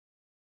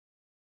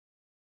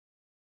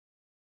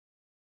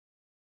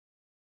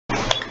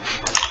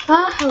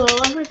Hello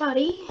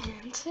everybody,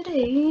 and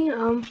today,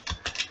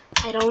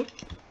 I don't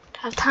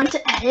have time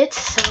to edit,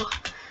 so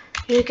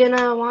you're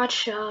gonna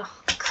watch a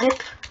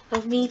clip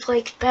of me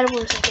play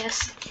Bedwars, I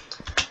guess.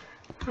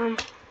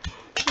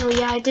 Oh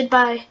yeah, I did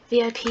buy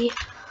VIP,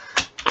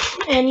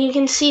 and you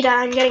can see that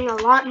I'm getting a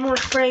lot more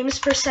frames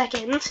per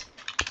second,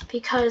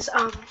 because,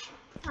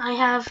 I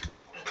have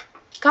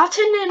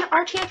gotten an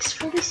RTX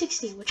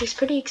 4060, which is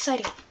pretty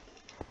exciting.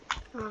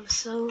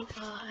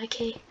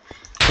 Okay.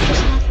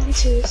 Just hop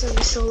into some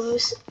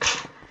solos.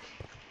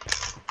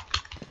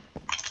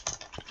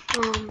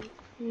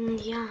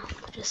 Yeah,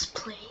 just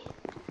play.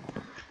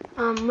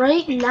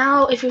 Right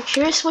now, if you're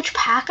curious which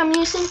pack I'm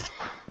using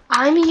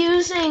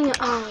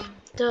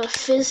the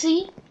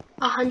Fizzy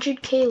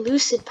 100k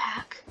Lucid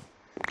pack.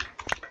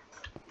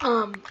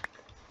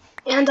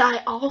 And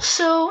I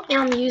also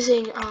am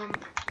using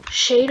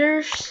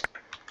shaders,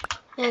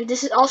 and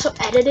this is also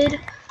edited.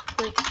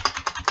 Like,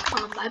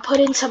 I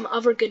put in some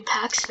other good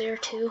packs there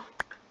too.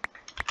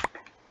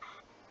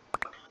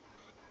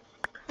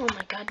 Oh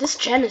my god, this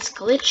gen is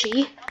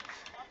glitchy.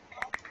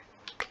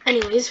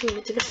 Anyways, we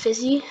went to the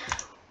Fizzy.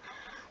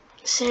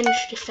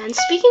 Sandwich Defense.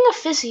 Speaking of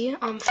Fizzy,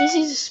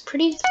 Fizzy's a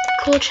pretty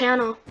cool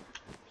channel.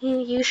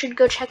 You should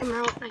go check him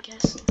out, I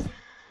guess.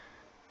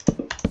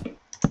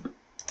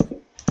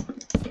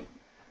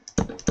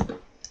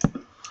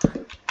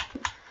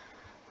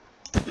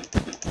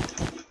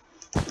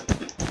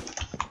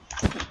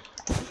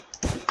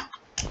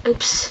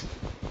 Oops.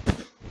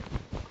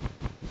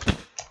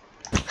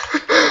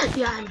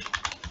 Yeah,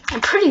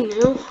 I'm pretty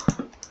new,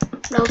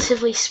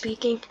 relatively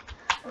speaking.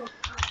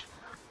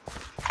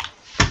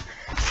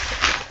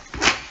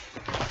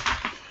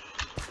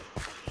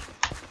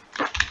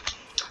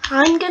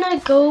 I'm gonna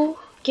go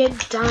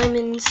get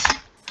diamonds.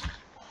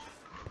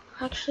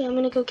 Actually, I'm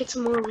gonna go get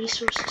some more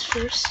resources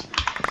first.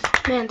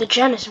 Man, the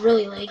gen is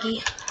really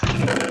laggy.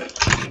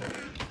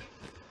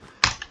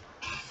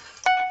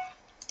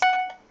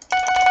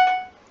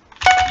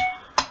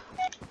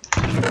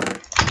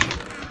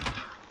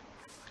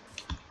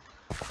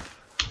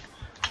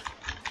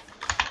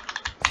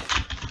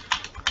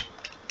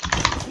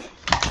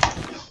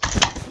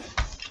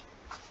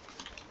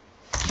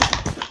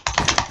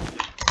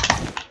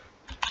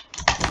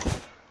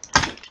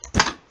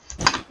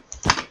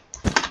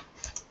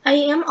 I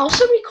am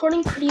also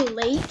recording pretty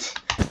late.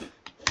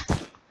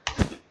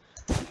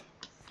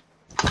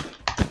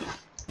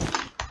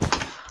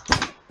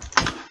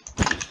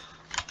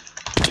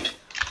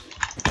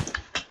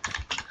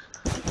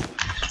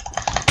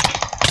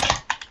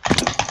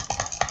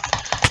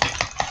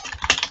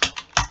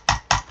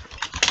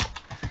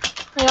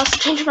 I also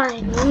changed my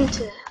name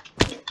to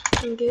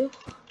Pengu,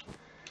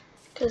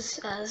 because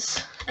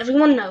as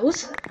everyone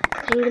knows,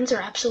 penguins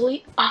are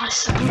absolutely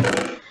awesome.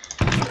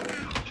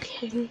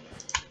 Okay.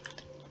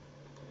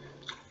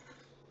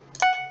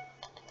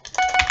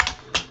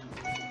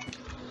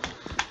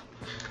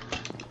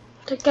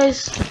 That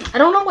guy's, I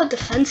don't know what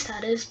defense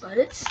that is, but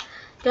it's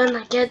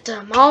gonna get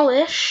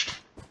demolished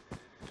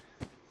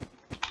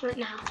right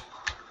now.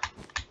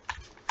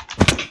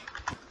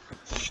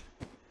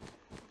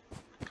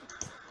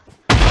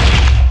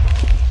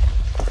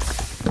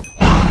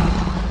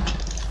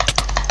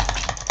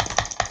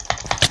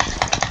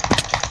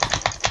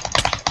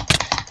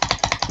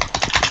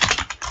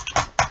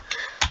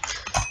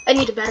 I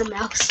need a better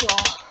mouse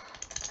wall.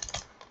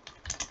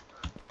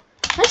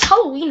 Nice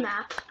Halloween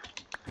map.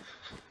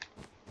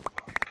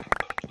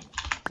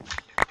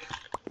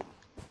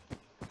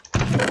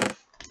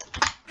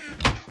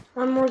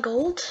 One more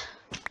gold.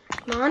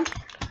 Come on.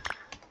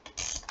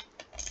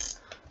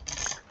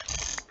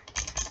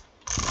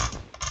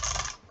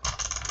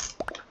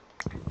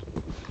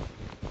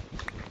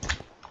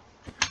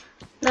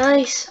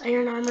 Nice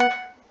iron armor.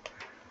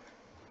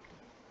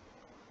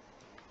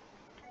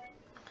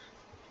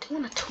 Do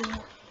you want a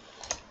tool?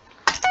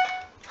 I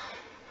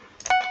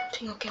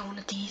think I'll get one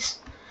of these.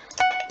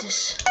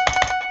 This.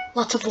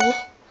 Lots of wool.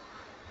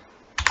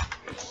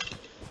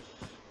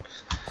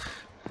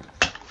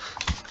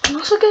 And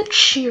also get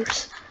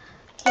shears.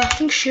 Yeah, I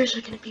think shears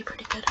are gonna be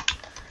pretty good.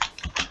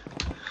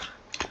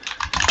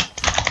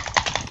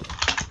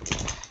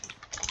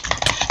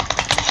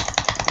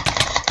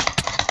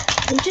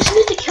 We just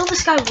need to kill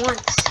this guy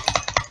once.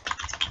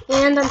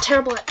 And I'm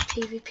terrible at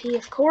PvP,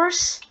 of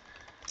course.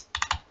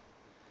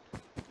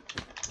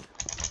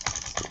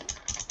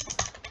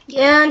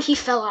 And he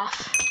fell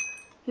off.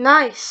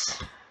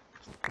 Nice.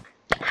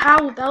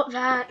 How about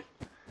that?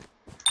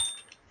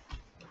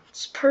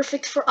 It's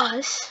perfect for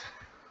us.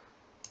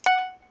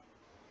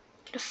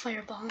 Get a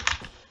fireball.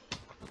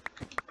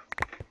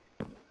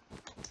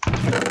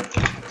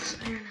 Let's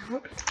iron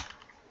out.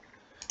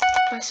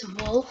 Buy some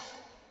wool,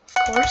 of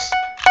course.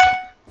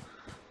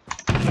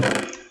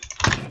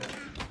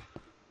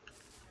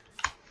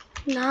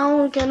 Now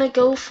we're gonna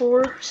go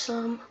for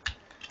some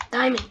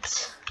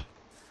diamonds.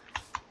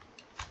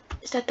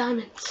 Is that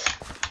diamonds?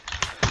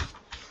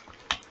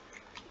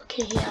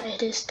 Okay, yeah,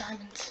 it is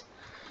diamonds.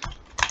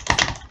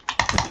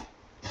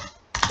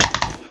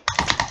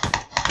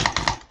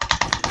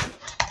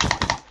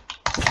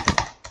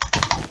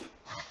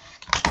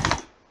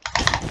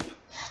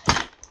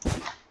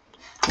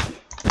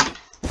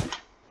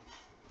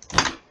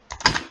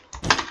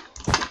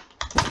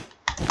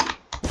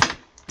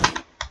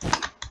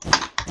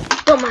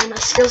 don't mind my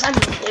skills, I'm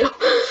new.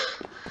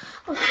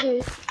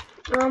 Okay,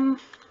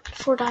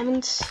 4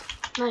 diamonds,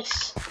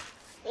 nice.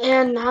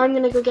 And now I'm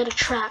gonna go get a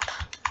trap.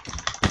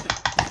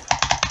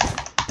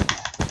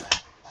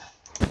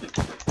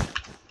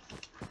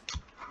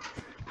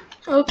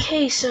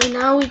 Okay, so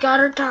now we got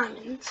our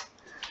diamonds.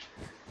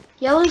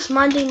 Yellow's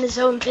minding his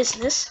own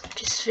business,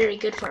 which is very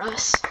good for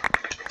us.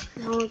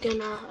 Now we're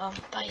gonna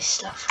buy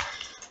stuff.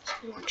 So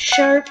we want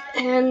shirt,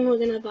 and we're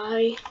gonna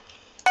buy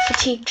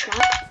fatigue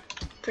trap.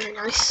 Very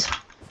nice.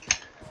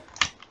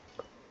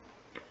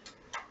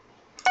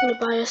 I'm gonna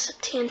buy us a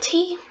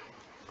TNT,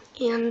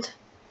 and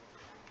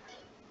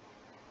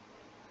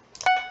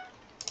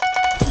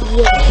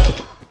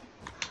whoa.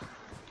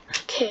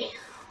 Okay.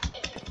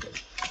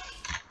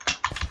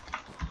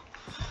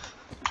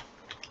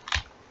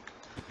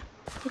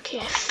 Okay,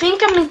 I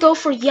think I'm gonna go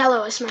for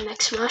yellow as my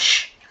next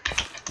rush.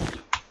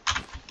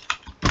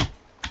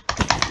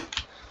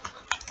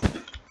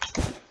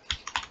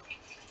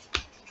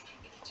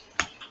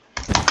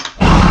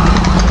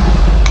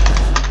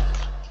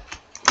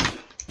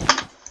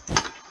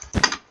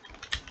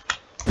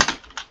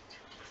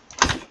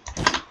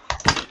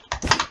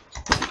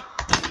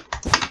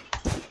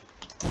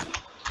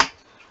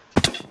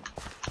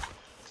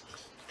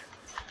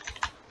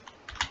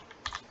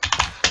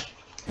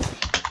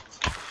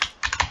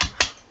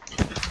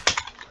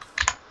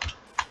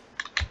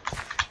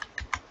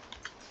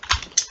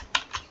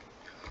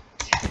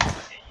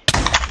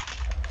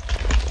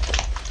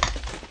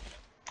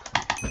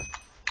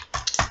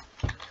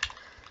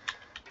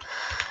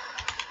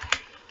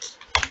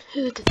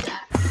 Who did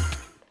that?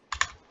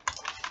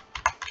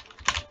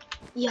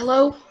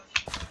 Yellow?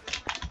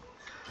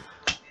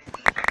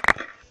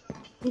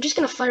 I'm just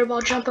gonna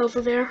fireball jump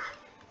over there.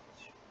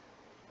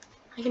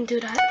 I can do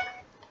that.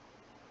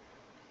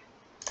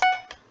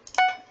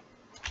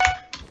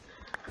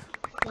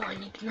 Well, I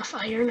need enough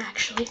iron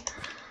actually.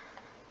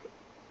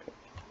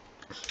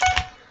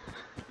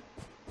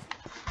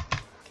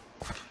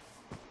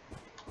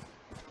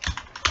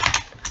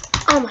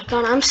 Oh my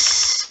god, I'm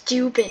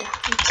stupid.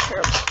 I'm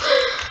terrible.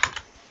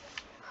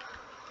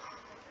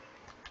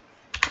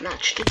 I'm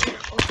actually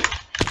terrible.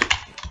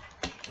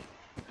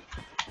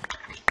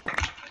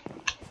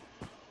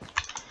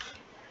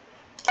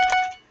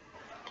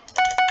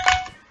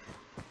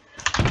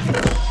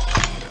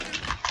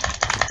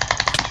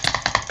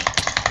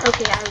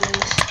 Okay, I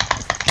lose.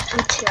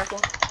 I'm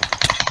terrible.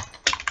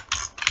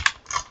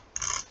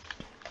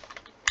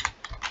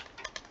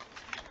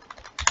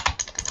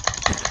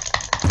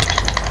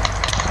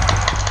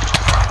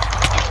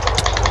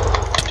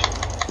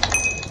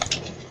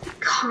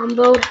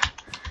 Comboed.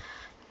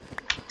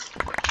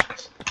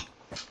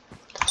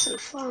 Doesn't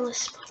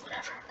flawless, but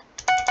whatever.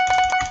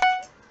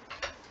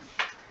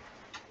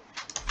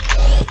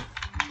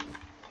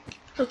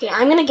 Okay,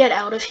 I'm gonna get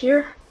out of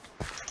here.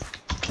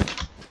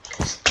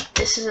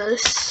 This is a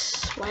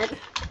sweat.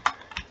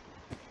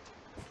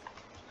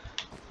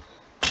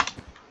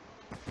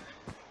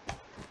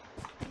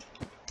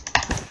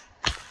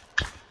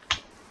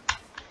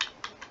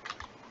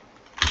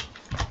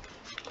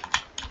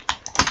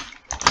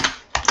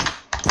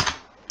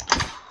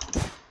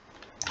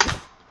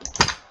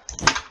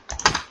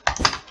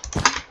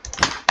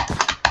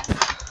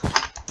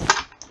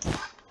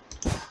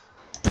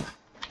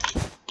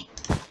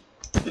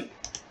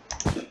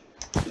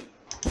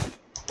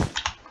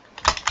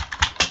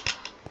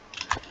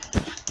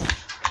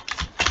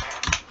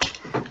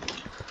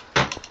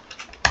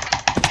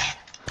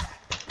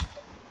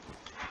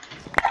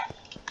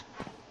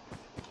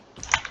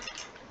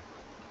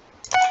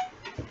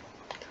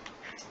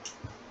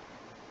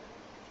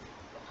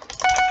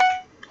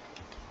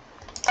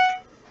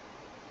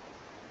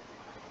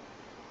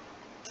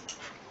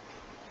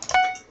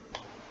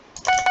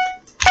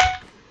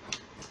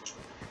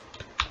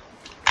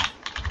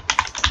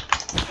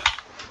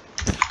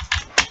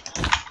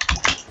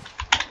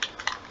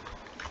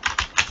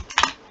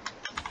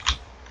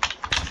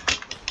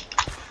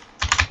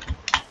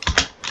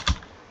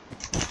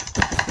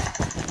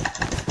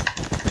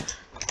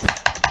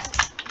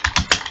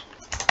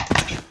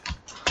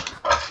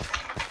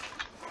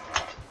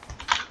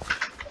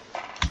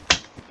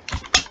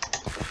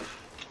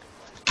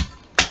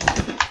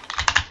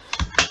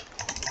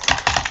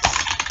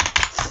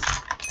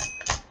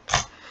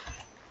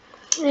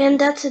 And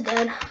that's it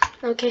then.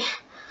 Okay.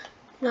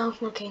 No,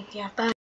 okay, yeah, bye.